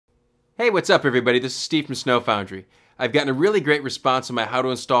Hey, what's up everybody? This is Steve from Snow Foundry. I've gotten a really great response on my How to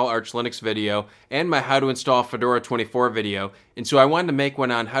Install Arch Linux video and my How to Install Fedora 24 video, and so I wanted to make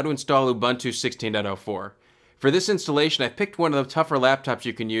one on how to install Ubuntu 16.04. For this installation, I picked one of the tougher laptops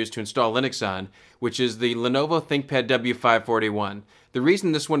you can use to install Linux on, which is the Lenovo ThinkPad W541. The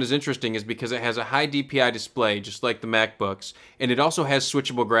reason this one is interesting is because it has a high DPI display, just like the MacBooks, and it also has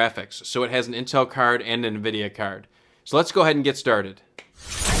switchable graphics, so it has an Intel card and an NVIDIA card. So let's go ahead and get started.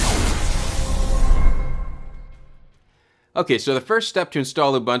 Okay, so the first step to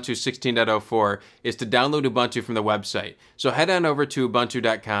install Ubuntu 16.04 is to download Ubuntu from the website. So head on over to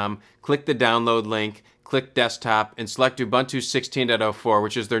ubuntu.com, click the download link, click desktop, and select Ubuntu 16.04,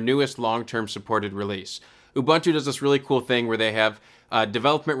 which is their newest long-term supported release. Ubuntu does this really cool thing where they have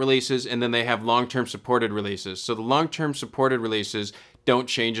development releases and then they have long-term supported releases. So the long-term supported releases don't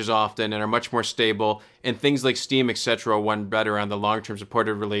change as often and are much more stable, and things like Steam, etc. run better on the long-term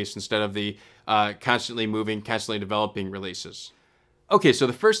supported release instead of the constantly moving, constantly developing releases. Okay, so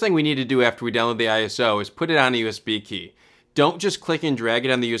the first thing we need to do after we download the ISO is put it on a USB key. Don't just click and drag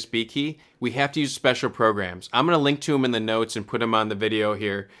it on the USB key. We have to use special programs. I'm going to link to them in the notes and put them on the video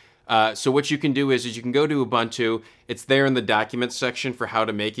here. So what you can do is you can go to Ubuntu. It's there in the documents section for how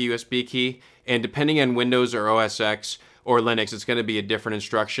to make a USB key, and depending on Windows or OS X or Linux, it's going to be a different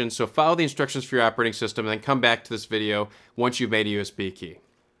instruction. So follow the instructions for your operating system and then come back to this video once you've made a USB key.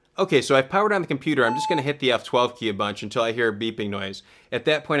 Okay, so I've powered on the computer. I'm just going to hit the F12 key a bunch until I hear a beeping noise. At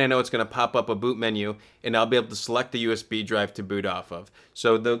that point, I know it's going to pop up a boot menu, and I'll be able to select the USB drive to boot off of.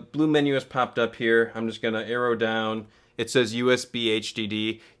 So the blue menu has popped up here. I'm just going to arrow down. It says USB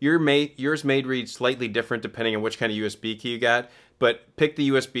HDD. Yours may read slightly different depending on which kind of USB key you got, but pick the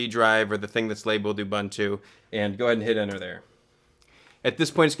USB drive or the thing that's labeled Ubuntu and go ahead and hit enter there. At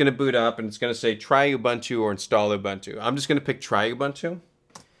this point, it's going to boot up and it's going to say try Ubuntu or install Ubuntu. I'm just going to pick try Ubuntu.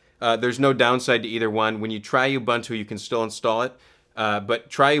 There's no downside to either one. When you try Ubuntu, you can still install it, but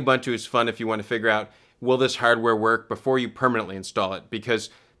try Ubuntu is fun if you want to figure out, will this hardware work before you permanently install it? Because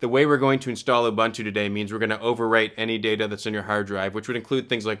the way we're going to install Ubuntu today means we're going to overwrite any data that's in your hard drive, which would include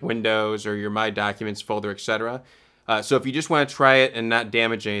things like Windows or your My Documents folder, etc. So if you just want to try it and not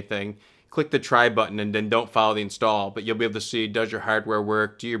damage anything, click the try button and then don't follow the install, but you'll be able to see, does your hardware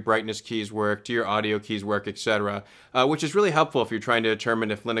work, do your brightness keys work, do your audio keys work, etc., which is really helpful if you're trying to determine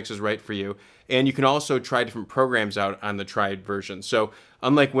if Linux is right for you. And you can also try different programs out on the tried version. So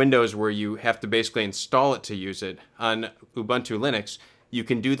unlike Windows where you have to basically install it to use it, on Ubuntu Linux, you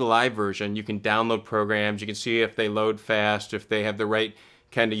can do the live version, you can download programs, you can see if they load fast, if they have the right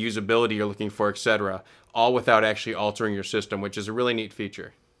kind of usability you're looking for, etc., all without actually altering your system, which is a really neat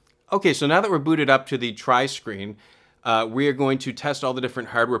feature. Okay, so now that we're booted up to the try screen, we are going to test all the different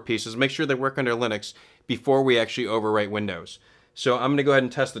hardware pieces, make sure they work under Linux before we actually overwrite Windows. So I'm going to go ahead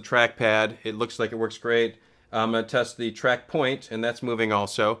and test the trackpad. It looks like it works great. I'm going to test the track point, and that's moving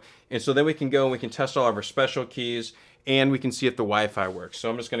also. And so then we can go and we can test all of our special keys, and we can see if the Wi-Fi works. So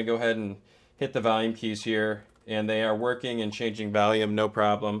I'm just going to go ahead and hit the volume keys here, and they are working and changing volume, no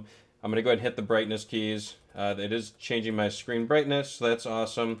problem. I'm going to go ahead and hit the brightness keys. It is changing my screen brightness, so that's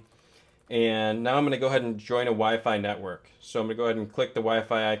awesome. And now I'm going to go ahead and join a Wi-Fi network. So I'm going to go ahead and click the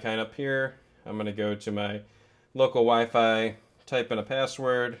Wi-Fi icon up here. I'm going to go to my local Wi-Fi, type in a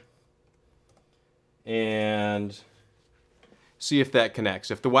password, and see if that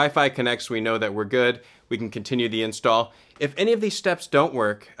connects. If the Wi-Fi connects, we know that we're good. We can continue the install. If any of these steps don't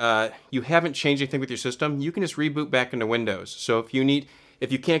work, you haven't changed anything with your system, you can just reboot back into Windows. So if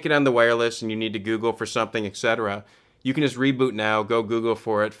you can't get on the wireless and you need to Google for something, etc., you can just reboot now, go Google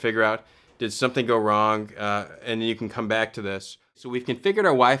for it, figure out, did something go wrong, and then you can come back to this. So we've configured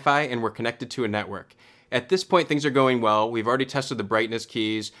our Wi-Fi and we're connected to a network. At this point, things are going well. We've already tested the brightness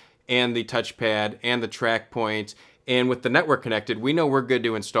keys and the touchpad and the track point, and with the network connected, we know we're good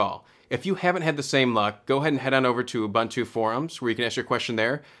to install. If you haven't had the same luck, go ahead and head on over to Ubuntu forums where you can ask your question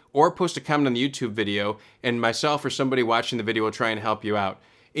there, or post a comment on the YouTube video, and myself or somebody watching the video will try and help you out.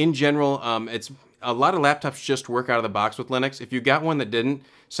 In general, a lot of laptops just work out of the box with Linux. If you got one that didn't,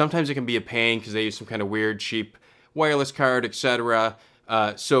 sometimes it can be a pain because they use some kind of weird, cheap wireless card, etc.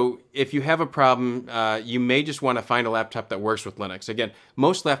 So if you have a problem, you may just want to find a laptop that works with Linux. Again,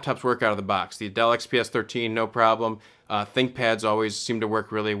 most laptops work out of the box. The Dell XPS 13, no problem. ThinkPads always seem to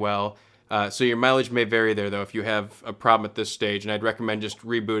work really well. So your mileage may vary there, though, if you have a problem at this stage. And I'd recommend just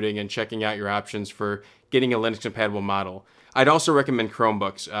rebooting and checking out your options for getting a Linux-compatible model. I'd also recommend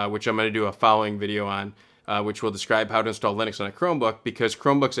Chromebooks, which I'm going to do a following video on, which will describe how to install Linux on a Chromebook, because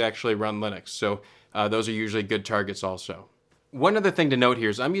Chromebooks actually run Linux. So those are usually good targets also. One other thing to note here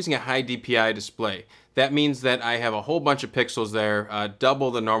is I'm using a high DPI display. That means that I have a whole bunch of pixels there,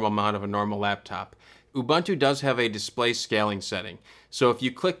 double the normal amount of a normal laptop. Ubuntu does have a display scaling setting. So if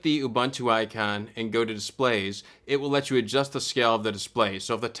you click the Ubuntu icon and go to displays, it will let you adjust the scale of the display.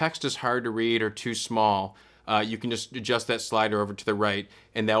 So if the text is hard to read or too small, you can just adjust that slider over to the right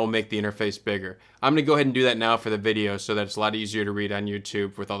and that will make the interface bigger. I'm going to go ahead and do that now for the video so that it's a lot easier to read on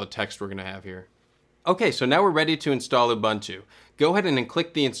YouTube with all the text we're going to have here. Okay, so now we're ready to install Ubuntu. Go ahead and then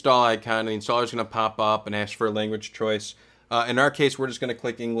click the install icon. The installer is going to pop up and ask for a language choice. In our case, we're just going to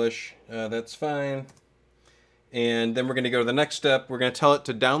click English. That's fine. And then we're going to go to the next step. We're going to tell it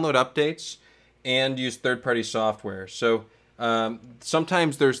to download updates and use third-party software. So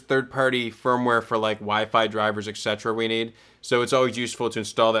sometimes there's third-party firmware for like Wi-Fi drivers, etc. we need. So it's always useful to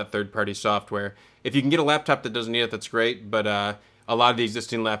install that third-party software. If you can get a laptop that doesn't need it, that's great. But a lot of the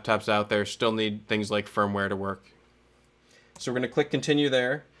existing laptops out there still need things like firmware to work. So we're going to click continue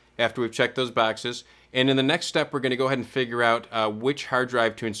there after we've checked those boxes. And in the next step, we're going to go ahead and figure out which hard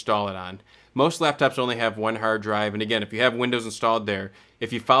drive to install it on. Most laptops only have one hard drive, and again, if you have Windows installed there,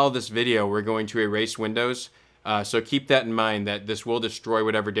 if you follow this video, we're going to erase Windows. So keep that in mind that this will destroy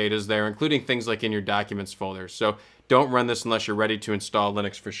whatever data is there, including things like in your documents folder. So don't run this unless you're ready to install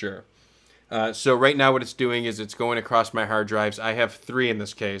Linux for sure. So right now what it's doing is it's going across my hard drives. I have 3 in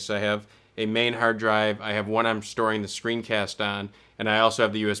this case. I have a main hard drive, I have one I'm storing the screencast on, and I also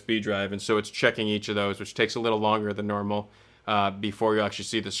have the USB drive, and so it's checking each of those, which takes a little longer than normal before you actually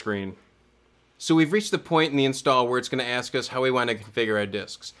see the screen. So we've reached the point in the install where it's going to ask us how we want to configure our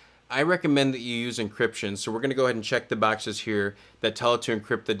disks. I recommend that you use encryption, so we're going to go ahead and check the boxes here that tell it to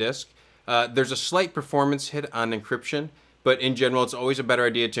encrypt the disk. There's a slight performance hit on encryption, but in general it's always a better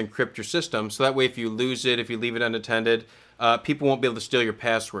idea to encrypt your system, so that way if you lose it, if you leave it unattended, people won't be able to steal your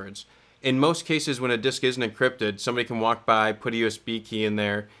passwords. In most cases when a disk isn't encrypted, somebody can walk by, put a USB key in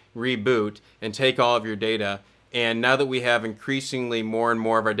there, reboot, and take all of your data. And now that we have increasingly more and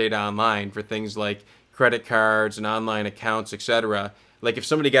more of our data online for things like credit cards and online accounts, etc., like if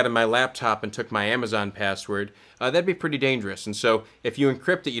somebody got in my laptop and took my Amazon password, that'd be pretty dangerous. And so if you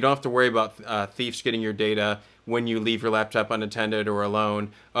encrypt it, you don't have to worry about thieves getting your data when you leave your laptop unattended or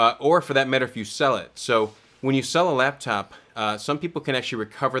alone, or for that matter, if you sell it. So when you sell a laptop, some people can actually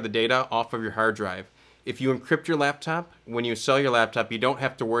recover the data off of your hard drive. If you encrypt your laptop, when you sell your laptop, you don't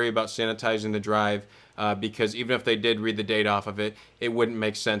have to worry about sanitizing the drive because even if they did read the data off of it, it wouldn't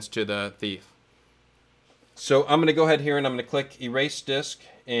make sense to the thief. So I'm going to go ahead here and I'm going to click Erase Disk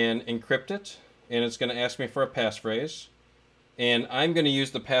and encrypt it. And it's going to ask me for a passphrase. And I'm going to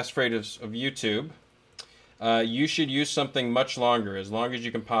use the passphrase of YouTube. You should use something much longer, as long as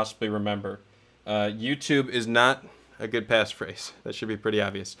you can possibly remember. YouTube is not a good passphrase. That should be pretty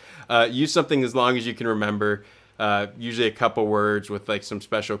obvious. Use something as long as you can remember. Usually a couple words with like some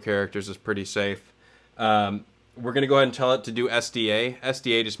special characters is pretty safe. We're going to go ahead and tell it to do SDA.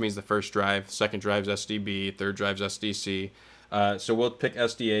 SDA just means the first drive. Second drive's SDB. Third drive's SDC. So we'll pick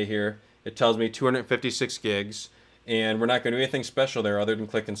SDA here. It tells me 256 gigs. And we're not going to do anything special there other than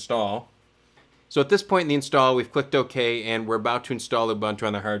click install. So at this point in the install, we've clicked OK, and we're about to install Ubuntu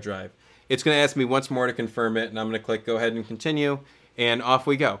on the hard drive. It's going to ask me once more to confirm it, and I'm going to click go ahead and continue, and off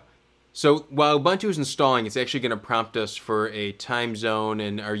we go. So while Ubuntu is installing, it's actually going to prompt us for a time zone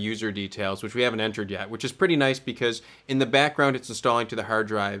and our user details, which we haven't entered yet, which is pretty nice because in the background it's installing to the hard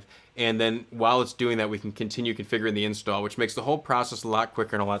drive, and then while it's doing that we can continue configuring the install, which makes the whole process a lot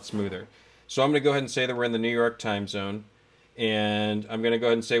quicker and a lot smoother. So I'm going to go ahead and say that we're in the New York time zone, and I'm going to go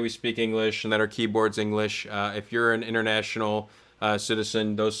ahead and say we speak English and that our keyboard's English. If you're an international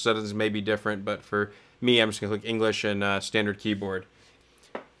citizen, those settings may be different, but for me I'm just going to click English and standard keyboard.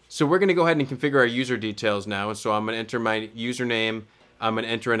 So we're going to go ahead and configure our user details now. And so I'm going to enter my username. I'm going to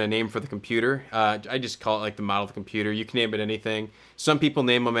enter in a name for the computer. I just call it like the model of the computer. You can name it anything. Some people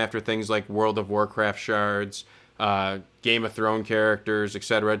name them after things like World of Warcraft shards, Game of Thrones characters,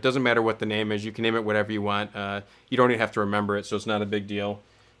 etc. It doesn't matter what the name is. You can name it whatever you want. You don't even have to remember it, so it's not a big deal.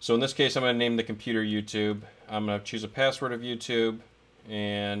 So in this case, I'm going to name the computer YouTube. I'm going to choose a password of YouTube,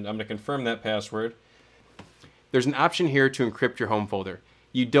 and I'm going to confirm that password. There's an option here to encrypt your home folder.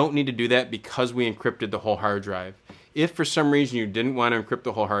 You don't need to do that because we encrypted the whole hard drive. If for some reason you didn't want to encrypt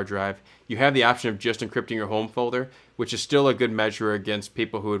the whole hard drive, you have the option of just encrypting your home folder, which is still a good measure against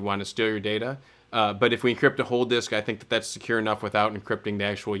people who would want to steal your data. But if we encrypt a whole disk, I think that that's secure enough without encrypting the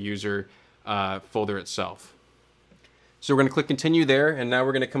actual user folder itself. So we're going to click continue there, and now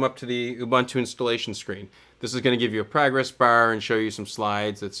we're going to come up to the Ubuntu installation screen. This is going to give you a progress bar and show you some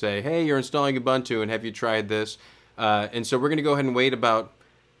slides that say, hey, you're installing Ubuntu and have you tried this? And so we're going to go ahead and wait about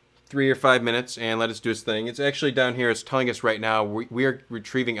 3 or 5 minutes and let us do its thing. It's actually down here, it's telling us right now we are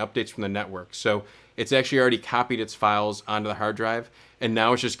retrieving updates from the network. So it's actually already copied its files onto the hard drive, and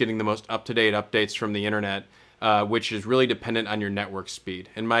now it's just getting the most up-to-date updates from the internet, which is really dependent on your network speed.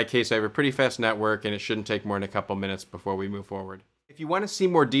 In my case, I have a pretty fast network, and it shouldn't take more than a couple minutes before we move forward. If you want to see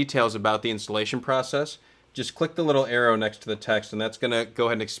more details about the installation process, just click the little arrow next to the text, and that's going to go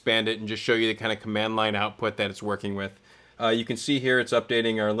ahead and expand it and just show you the kind of command line output that it's working with. You can see here it's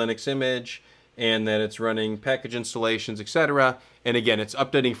updating our Linux image, and that it's running package installations, etc. And again, it's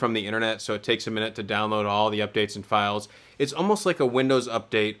updating from the internet, so it takes a minute to download all the updates and files. It's almost like a Windows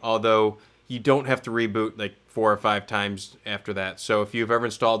update, although you don't have to reboot like 4 or 5 times after that. So if you've ever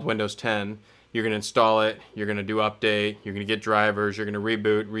installed Windows 10, you're going to install it, you're going to do update, you're going to get drivers, you're going to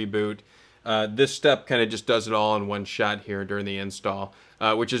reboot. This step kind of just does it all in one shot here during the install,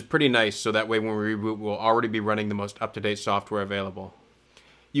 which is pretty nice, so that way when we reboot, we'll already be running the most up-to-date software available.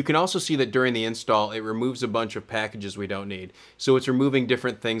 You can also see that during the install, it removes a bunch of packages we don't need. So it's removing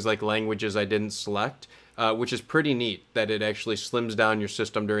different things like languages I didn't select, which is pretty neat that it actually slims down your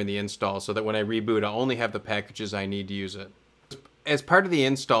system during the install so that when I reboot, I'll only have the packages I need to use it. As part of the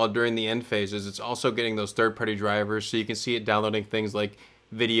install during the end phases, it's also getting those third-party drivers, so you can see it downloading things like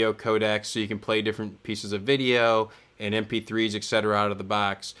video codecs, so you can play different pieces of video and MP3s, etc. out of the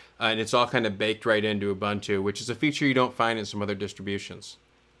box. And it's all kind of baked right into Ubuntu, which is a feature you don't find in some other distributions.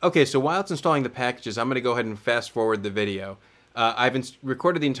 Okay, so while it's installing the packages, I'm going to go ahead and fast forward the video. I've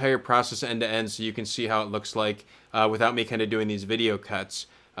recorded the entire process end to end so you can see how it looks like without me kind of doing these video cuts.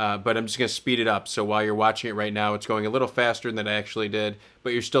 But I'm just going to speed it up, so while you're watching it right now, it's going a little faster than I actually did,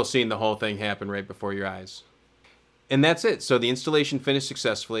 but you're still seeing the whole thing happen right before your eyes. And that's it. So the installation finished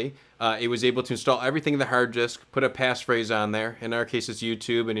successfully. It was able to install everything in the hard disk, put a passphrase on there. In our case, it's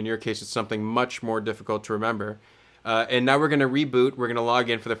YouTube, and in your case, it's something much more difficult to remember. And now we're going to reboot. We're going to log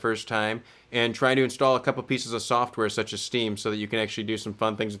in for the first time and try to install a couple pieces of software such as Steam so that you can actually do some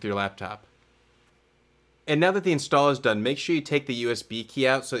fun things with your laptop. And now that the install is done, make sure you take the USB key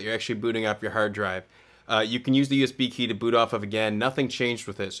out so that you're actually booting off your hard drive. You can use the USB key to boot off of again. Nothing changed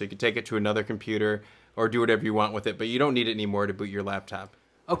with it, so you can take it to another computer or do whatever you want with it, but you don't need it anymore to boot your laptop.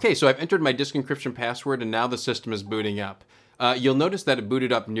 Okay, so I've entered my disk encryption password and now the system is booting up. You'll notice that it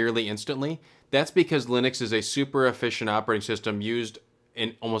booted up nearly instantly. That's because Linux is a super efficient operating system used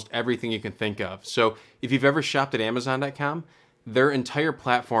in almost everything you can think of. So if you've ever shopped at Amazon.com, their entire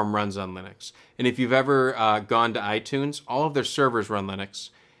platform runs on Linux. And if you've ever gone to iTunes, all of their servers run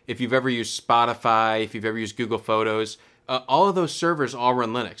Linux. If you've ever used Spotify, if you've ever used Google Photos, all of those servers all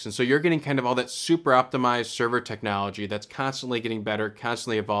run Linux. And so you're getting kind of all that super optimized server technology that's constantly getting better,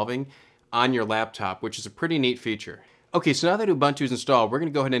 constantly evolving on your laptop, which is a pretty neat feature. Okay, so now that Ubuntu is installed, we're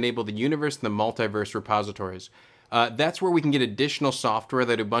going to go ahead and enable the Universe and the Multiverse repositories. That's where we can get additional software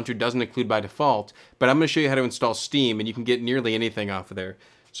that Ubuntu doesn't include by default, but I'm going to show you how to install Steam, and you can get nearly anything off of there.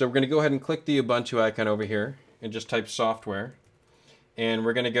 So we're going to go ahead and click the Ubuntu icon over here, and just type software. And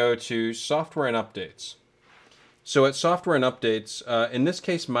we're going to go to Software and Updates. So at Software and Updates, in this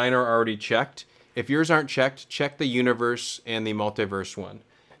case, mine are already checked. If yours aren't checked, check the Universe and the Multiverse one.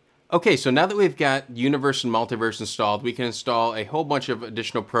 Okay, so now that we've got Universe and Multiverse installed, we can install a whole bunch of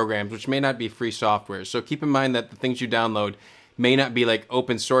additional programs, which may not be free software. So keep in mind that the things you download may not be like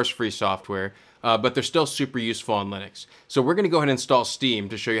open source free software, but they're still super useful on Linux. So we're going to go ahead and install Steam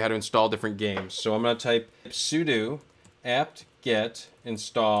to show you how to install different games. So I'm going to type sudo apt-get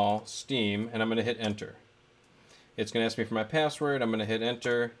install Steam, and I'm going to hit enter. It's going to ask me for my password. I'm going to hit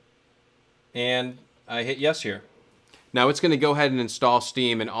enter, and I hit yes here. Now it's going to go ahead and install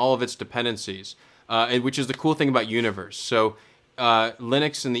Steam and all of its dependencies, which is the cool thing about Universe. So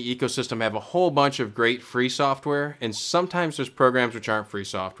Linux and the ecosystem have a whole bunch of great free software, and sometimes there's programs which aren't free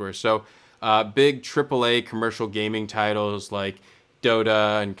software. So big AAA commercial gaming titles like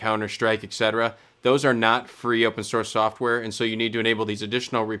Dota and Counter-Strike, etc., those are not free open source software, and so you need to enable these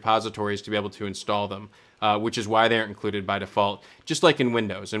additional repositories to be able to install them, which is why they aren't included by default. Just like in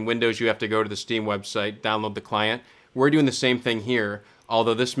Windows. In Windows, you have to go to the Steam website, download the client. We're doing the same thing here,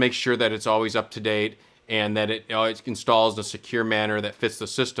 although this makes sure that it's always up to date and that it installs in a secure manner that fits the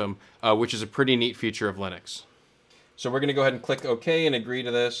system, which is a pretty neat feature of Linux. So we're going to go ahead and click OK and agree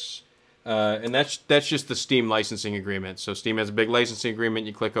to this. And that's just the Steam licensing agreement. So Steam has a big licensing agreement.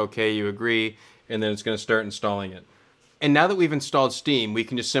 You click OK, you agree, and then it's going to start installing it. And now that we've installed Steam, we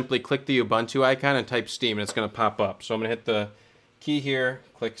can just simply click the Ubuntu icon and type Steam, and it's going to pop up. So I'm going to hit the key here,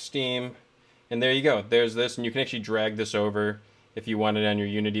 click Steam. And there you go. There's this, and you can actually drag this over if you want it on your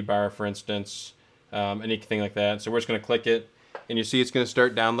Unity bar, for instance, anything like that. So we're just going to click it, and you see it's going to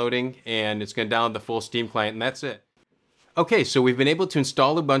start downloading, and it's going to download the full Steam client, and that's it. Okay, so we've been able to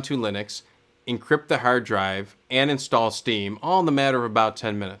install Ubuntu Linux, encrypt the hard drive, and install Steam, all in the matter of about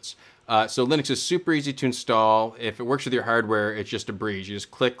 10 minutes. So Linux is super easy to install. If it works with your hardware, it's just a breeze. You just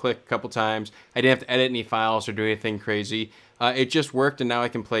click a couple times. I didn't have to edit any files or do anything crazy. It just worked, and now I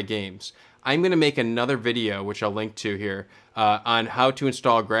can play games. I'm going to make another video, which I'll link to here, on how to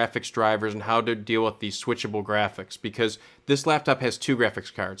install graphics drivers and how to deal with these switchable graphics, because this laptop has two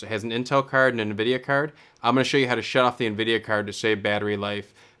graphics cards. It has an Intel card and an NVIDIA card. I'm going to show you how to shut off the NVIDIA card to save battery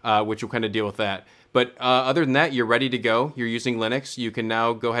life, which will kind of deal with that. But other than that, you're ready to go. You're using Linux. You can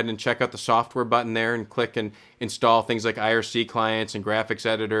now go ahead and check out the software button there and click and install things like IRC clients and graphics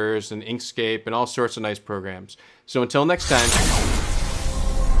editors and Inkscape and all sorts of nice programs. So until next time.